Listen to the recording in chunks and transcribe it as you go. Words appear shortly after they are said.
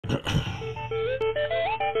What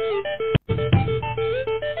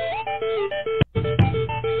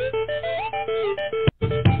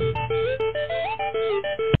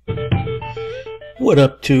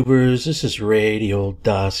up, tubers? This is Radio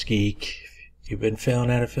Geek. If you've been failing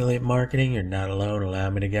at affiliate marketing, you're not alone. Allow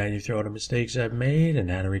me to guide you through all the mistakes I've made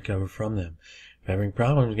and how to recover from them. If you're having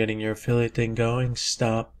problems getting your affiliate thing going,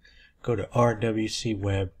 stop. Go to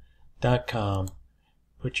rwcweb.com.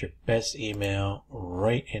 Put your best email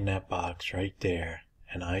right in that box right there,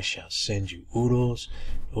 and I shall send you oodles.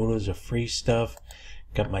 Oodles of free stuff.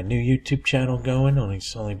 Got my new YouTube channel going.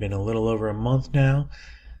 It's only been a little over a month now.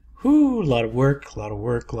 Whew, a lot of work. But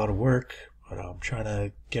I'm trying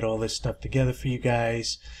to get all this stuff together for you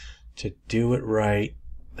guys to do it right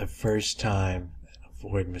the first time and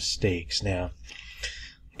avoid mistakes. Now,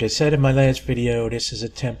 like I said in my last video, this is a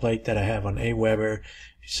template that I have on Aweber.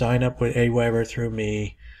 If you sign up with Aweber through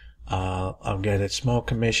me, I'll get a small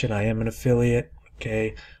commission. I am an affiliate.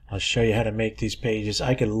 Okay, I'll show you how to make these pages.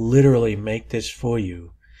 I can literally make this for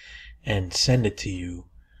you and send it to you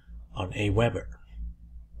on Aweber.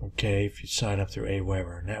 Okay, if you sign up through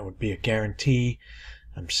Aweber, and that would be a guarantee.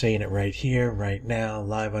 I'm saying it right here, right now,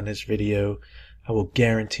 live on this video. I will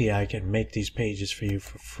guarantee I can make these pages for you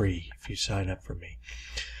for free if you sign up for me.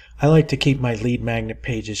 I like to keep my lead magnet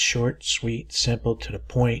pages short, sweet, simple, to the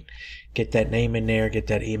point. Get that name in there, get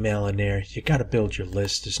that email in there. You got to build your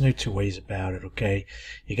list. There's no two ways about it, okay?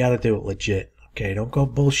 You got to do it legit, okay? Don't go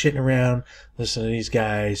bullshitting around. Listen to these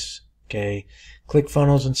guys, okay?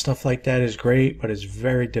 ClickFunnels and stuff like that is great, but it's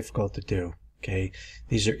very difficult to do, okay?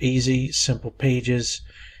 These are easy, simple pages.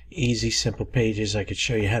 Easy, simple pages. I could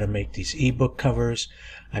show you how to make these ebook covers.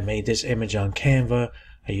 I made this image on Canva.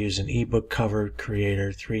 I use an ebook cover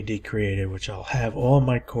creator, 3D creator, which I'll have all in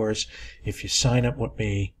my course if you sign up with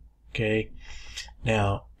me, okay?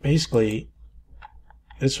 Now, basically,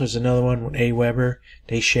 this was another one with Aweber.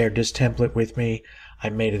 They shared this template with me. I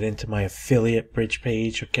made it into my affiliate bridge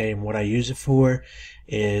page, okay? And what I use it for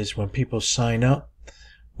is when people sign up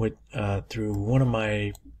with through one of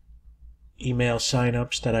my email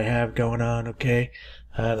sign-ups that I have going on, okay?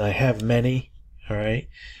 And I have many, all right?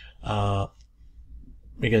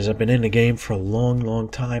 Because I've been in the game for a long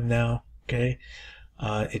time now, okay?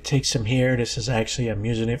 It takes some here. This is actually, I'm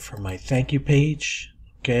using it for my thank you page,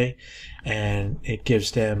 okay? And it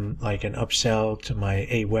gives them like an upsell to my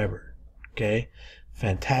Aweber, okay?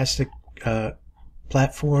 Fantastic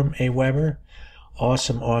platform, Aweber.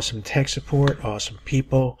 Awesome tech support, awesome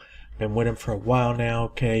people. Been with them for a while now,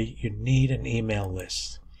 okay? You need an email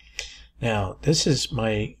list. Now, this is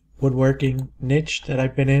my woodworking niche that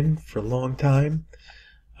I've been in for a long time.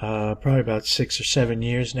 Probably about 6 or 7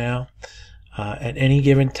 years now. At any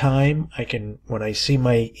given time, I can, when I see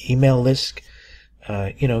my email list,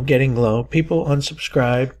 getting low, people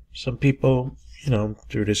unsubscribe. Some people,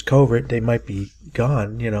 through this COVID, they might be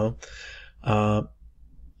gone,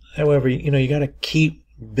 however, you got to keep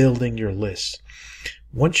building your list.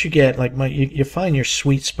 Once you get, like you find your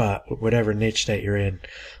sweet spot with whatever niche that you're in.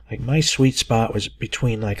 Like my sweet spot was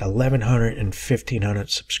between like 1,100 and 1,500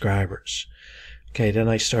 subscribers. Okay, then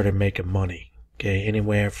I started making money. Okay,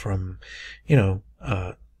 anywhere from, $60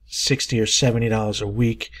 or $70 a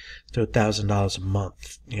week to $1,000 a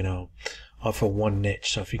month, off of one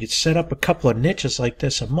niche. So if you could set up a couple of niches like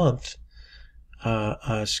this a month,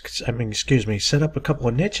 set up a couple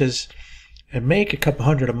of niches and make a couple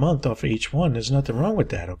hundred a month off of each one. There's nothing wrong with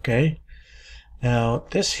that, okay? Now,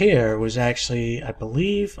 this here was actually, I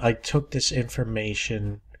believe I took this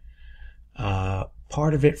information,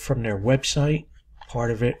 part of it from their website,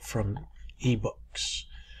 part of it from ebooks,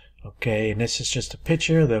 okay? And this is just a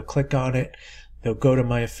picture. They'll click on it. They'll go to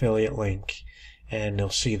my affiliate link, and they'll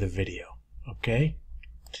see the video, okay?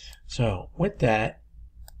 So, with that,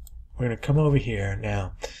 we're going to come over here.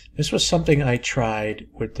 Now, this was something I tried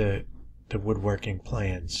with the woodworking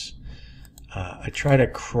plans. I tried to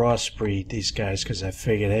crossbreed these guys because I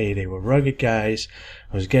figured, hey, they were rugged guys.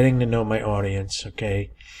 I was getting to know my audience,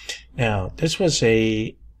 okay? Now, this was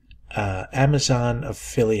a Amazon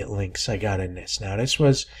affiliate links I got in this. Now, this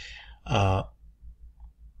was, at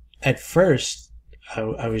first,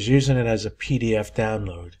 I was using it as a PDF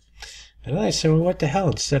download. And then I said, well, what the hell?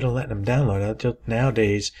 Instead of letting them download it,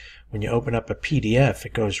 nowadays, when you open up a PDF,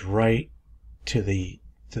 it goes right to the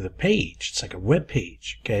page. It's like a web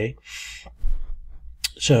page, okay?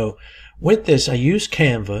 So with this, I used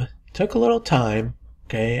Canva. Took a little time,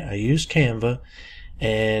 okay? I used Canva,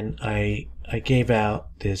 and I gave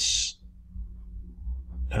out this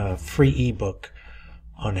free ebook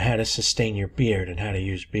on how to sustain your beard and how to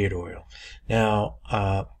use beard oil. Now,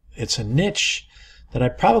 it's a niche that I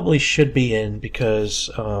probably should be in because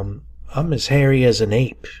I'm as hairy as an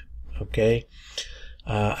ape. Okay,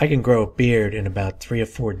 I can grow a beard in about 3 or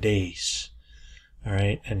 4 days. All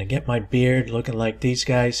right, and to get my beard looking like these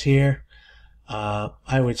guys here,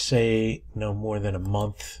 I would say no more than a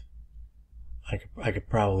month. I could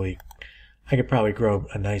probably grow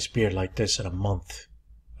a nice beard like this in a month.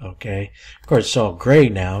 Okay, of course it's all gray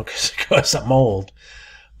now because I'm old.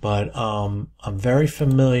 But I'm very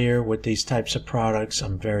familiar with these types of products.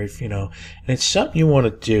 I'm very, and it's something you want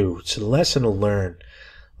to do. It's a lesson to learn.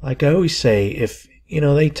 Like I always say, if,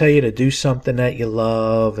 they tell you to do something that you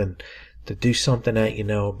love and to do something that you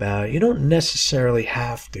know about, you don't necessarily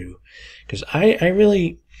have to. Because I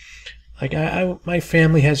really, like my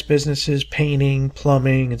family has businesses, painting,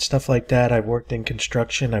 plumbing, and stuff like that. I've worked in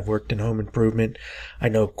construction. I've worked in home improvement. I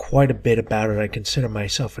know quite a bit about it. I consider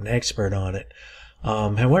myself an expert on it.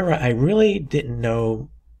 However, I really didn't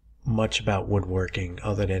know much about woodworking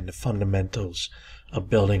other than the fundamentals of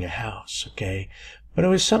building a house, okay? But it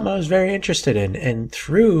was something I was very interested in, and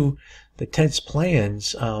through the Ted's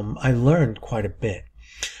plans, I learned quite a bit.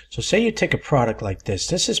 So say you take a product like this.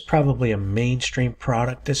 This is probably a mainstream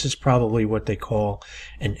product. This is probably what they call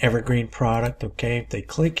an evergreen product, okay? If they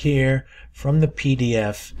click here from the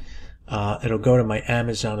PDF, it'll go to my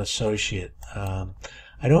Amazon associate.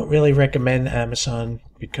 I don't really recommend Amazon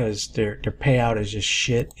because their payout is just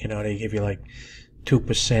shit. They give you like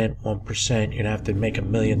 2%, 1%. You'd have to make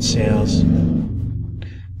 1 million sales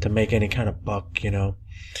to make any kind of buck,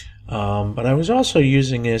 But I was also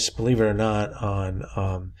using this, believe it or not,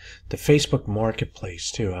 on the Facebook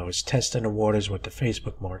Marketplace too. I was testing the waters with the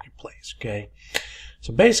Facebook Marketplace, okay?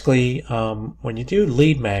 So basically, when you do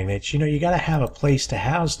lead magnets, you got to have a place to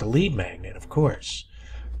house the lead magnet, of course.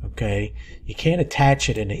 Okay, you can't attach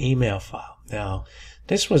it in an email file. Now,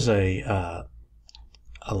 this was a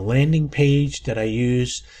landing page that I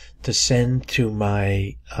used to send to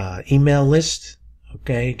my email list.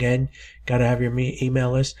 Okay, again, got to have your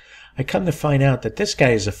email list. I come to find out that this guy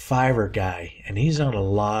is a Fiverr guy, and he's on a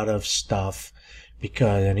lot of stuff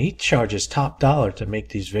and he charges top dollar to make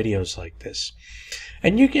these videos like this.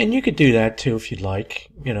 And you could do that too if you'd like.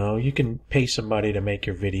 You can pay somebody to make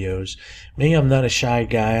your videos. Me, I'm not a shy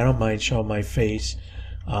guy. I don't mind showing my face.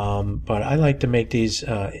 But I like to make these,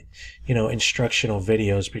 instructional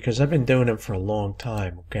videos because I've been doing them for a long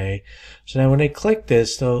time. Okay. So now when they click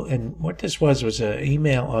this though, and what this was an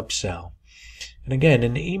email upsell. And again,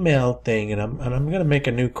 in the email thing, and I'm going to make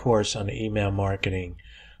a new course on the email marketing.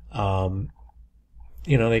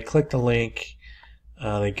 They click the link,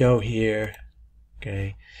 they go here.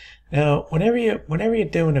 Okay. Now, whenever you're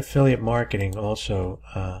doing affiliate marketing, also,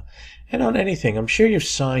 and on anything, I'm sure you've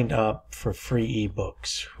signed up for free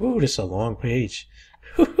ebooks. Whoo, this is a long page.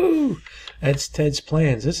 Whoo, that's Ted's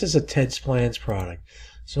Plans. This is a Ted's Plans product.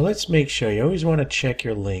 So let's make sure you always want to check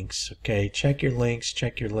your links. Okay, check your links,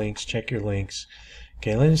 check your links, check your links.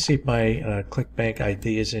 Okay, let me see if my ClickBank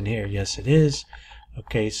ID is in here. Yes, it is.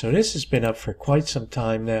 Okay, so this has been up for quite some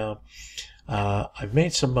time now. I've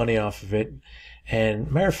made some money off of it.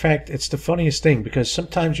 And matter of fact, it's the funniest thing because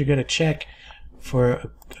sometimes you're going to check for a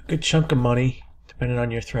good chunk of money, depending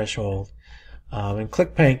on your threshold. And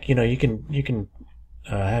ClickBank, you can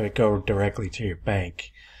have it go directly to your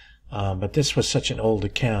bank. But this was such an old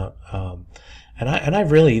account, and I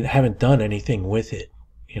really haven't done anything with it.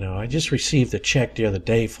 I just received a check the other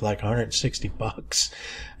day for like $160,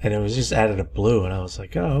 and it was just out of the blue, and I was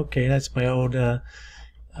like, oh, okay, that's my old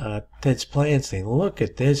Ted's Plans thing. Look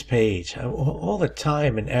at this page. All the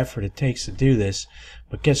time and effort it takes to do this.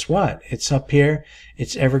 But guess what? It's up here.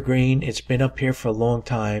 It's evergreen. It's been up here for a long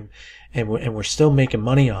time. And we're still making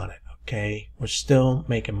money on it. Okay? We're still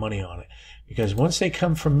making money on it. Because once they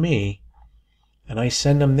come from me and I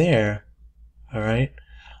send them there, all right,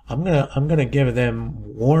 I'm gonna give them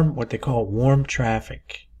what they call warm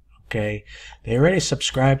traffic. Okay? They already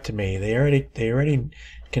subscribe to me. They already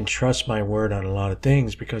can trust my word on a lot of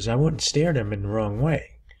things because I wouldn't steer them in the wrong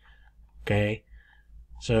way. Okay?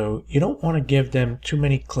 So you don't want to give them too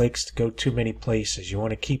many clicks to go too many places. You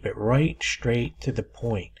want to keep it right straight to the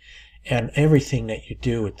point and everything that you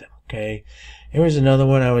do with them. Okay? There was another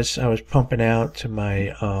one I was pumping out to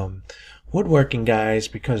my woodworking guys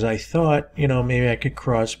because I thought, maybe I could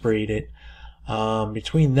crossbreed it.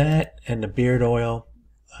 Between that and the beard oil,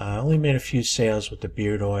 I only made a few sales with the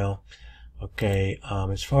beard oil. Okay,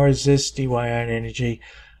 as far as this DIY energy,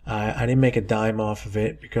 I didn't make a dime off of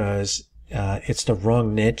it because it's the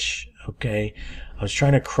wrong niche. Okay, I was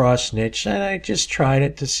trying to cross niche and I just tried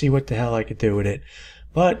it to see what the hell I could do with it.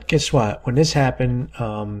 But guess what? When this happened,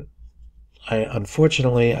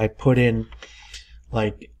 unfortunately I put in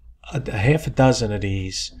like a half a dozen of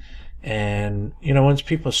these. And, once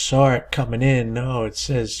people saw it coming in, it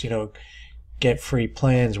says, get free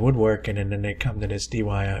plans woodworking, and then they come to this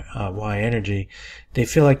DIY energy, they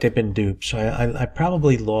feel like they've been duped. So I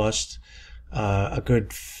probably lost a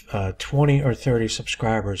good 20 or 30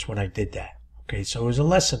 subscribers when I did that. Okay, so it was a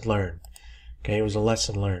lesson learned. Okay, it was a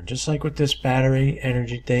lesson learned. Just like with this battery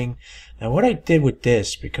energy thing. Now what I did with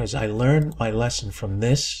this, because I learned my lesson from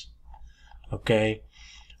this, okay,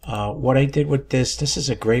 what I did with this is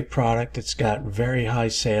a great product. It's got very high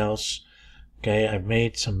sales. Okay, I've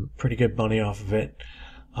made some pretty good money off of it.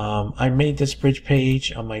 I made this bridge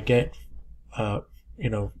page on my get,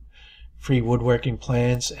 free woodworking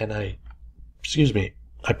plans, and I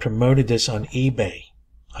promoted this on eBay.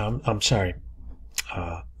 I'm sorry,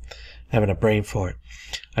 having a brain fart.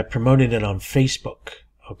 I promoted it on Facebook.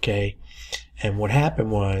 Okay, and what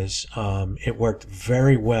happened was, it worked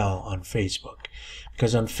very well on Facebook,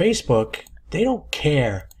 because on Facebook they don't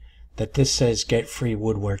care that this says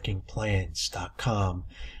getfreewoodworkingplans.com,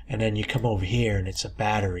 and then you come over here and it's a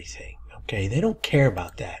battery thing. Okay, they don't care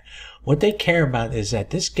about that. What they care about is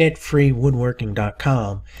that this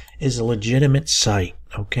getfreewoodworking.com is a legitimate site.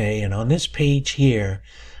 Okay, and on this page here,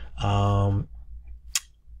 I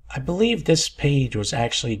believe this page was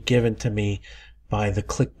actually given to me by the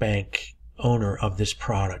ClickBank owner of this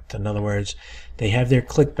product. In other words, they have their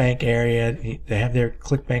ClickBank area, they have their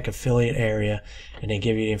ClickBank affiliate area, and they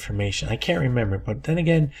give you the information. I can't remember, but then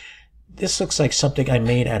again, this looks like something I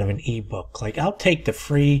made out of an ebook. Like, I'll take the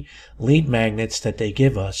free lead magnets that they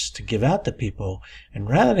give us to give out to people, and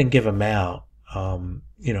rather than give them out, I'll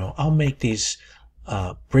make these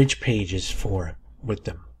bridge pages with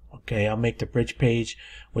them. Okay, I'll make the bridge page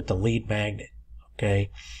with the lead magnet.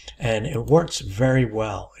 Okay, and it works very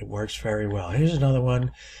well. It works very well. Here's another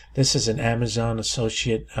one. This is an Amazon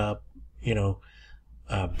associate,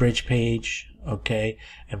 bridge page. Okay,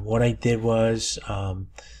 and what I did was,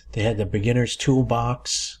 they had the beginner's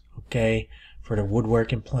toolbox. Okay, for the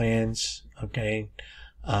woodworking plans. Okay,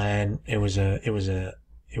 and it was a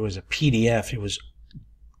PDF. It was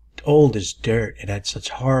old as dirt. It had such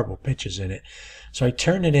horrible pictures in it. So I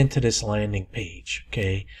turned it into this landing page.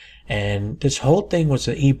 Okay. And this whole thing was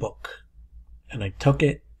an ebook, and I took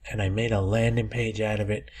it and I made a landing page out of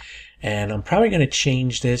it. And I'm probably going to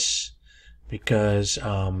change this because,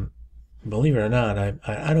 believe it or not,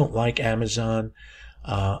 I don't like Amazon.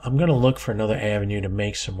 I'm going to look for another avenue to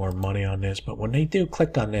make some more money on this. But when they do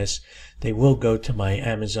click on this, they will go to my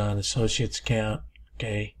Amazon Associates account.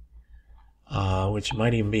 Okay. Which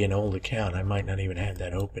might even be an old account. I might not even have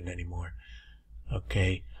that open anymore.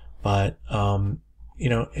 Okay. But,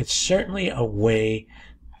 it's certainly a way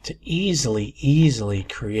to easily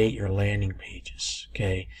create your landing pages.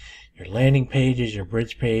 Okay, your landing pages, your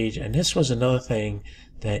bridge page. And this was another thing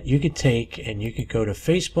that you could take, and you could go to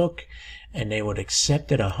Facebook and they would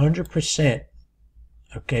accept it 100%.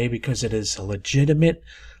 Okay, because it is a legitimate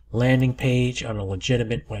landing page on a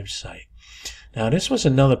legitimate website. Now, this was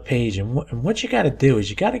another page, and what you got to do is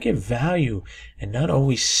you got to give value and not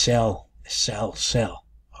always sell.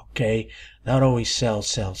 Okay, not always sell.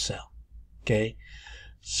 Okay,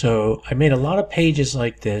 so I made a lot of pages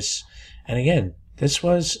like this, and again, this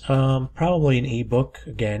was probably an ebook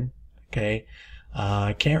again. Okay,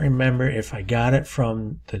 I can't remember if I got it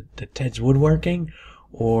from the Ted's Woodworking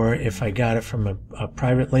or if I got it from a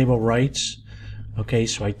private label rights. Okay,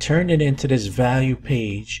 so I turned it into this value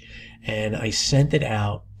page and I sent it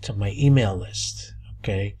out to my email list.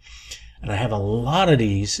 Okay, and I have a lot of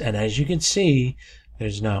these, and as you can see,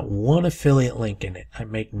 there's not one affiliate link in it. I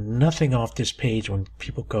make nothing off this page when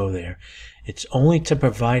people go there. It's only to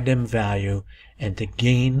provide them value and to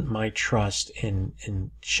gain my trust in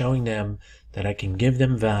showing them that I can give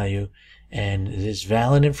them value, and it is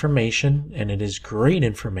valid information and it is great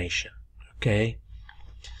information. Okay,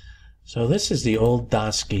 so this is the old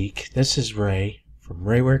DOS Geek. This is Ray from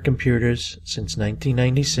Rayware Computers since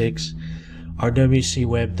 1996.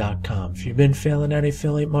 rwcweb.com. If you've been failing at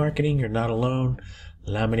affiliate marketing, you're not alone.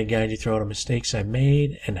 Allow me to guide you through all the mistakes I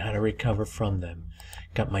made and how to recover from them.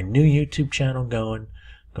 Got my new YouTube channel going. I'm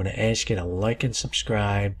going to ask you to like and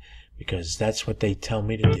subscribe because that's what they tell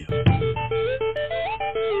me to do.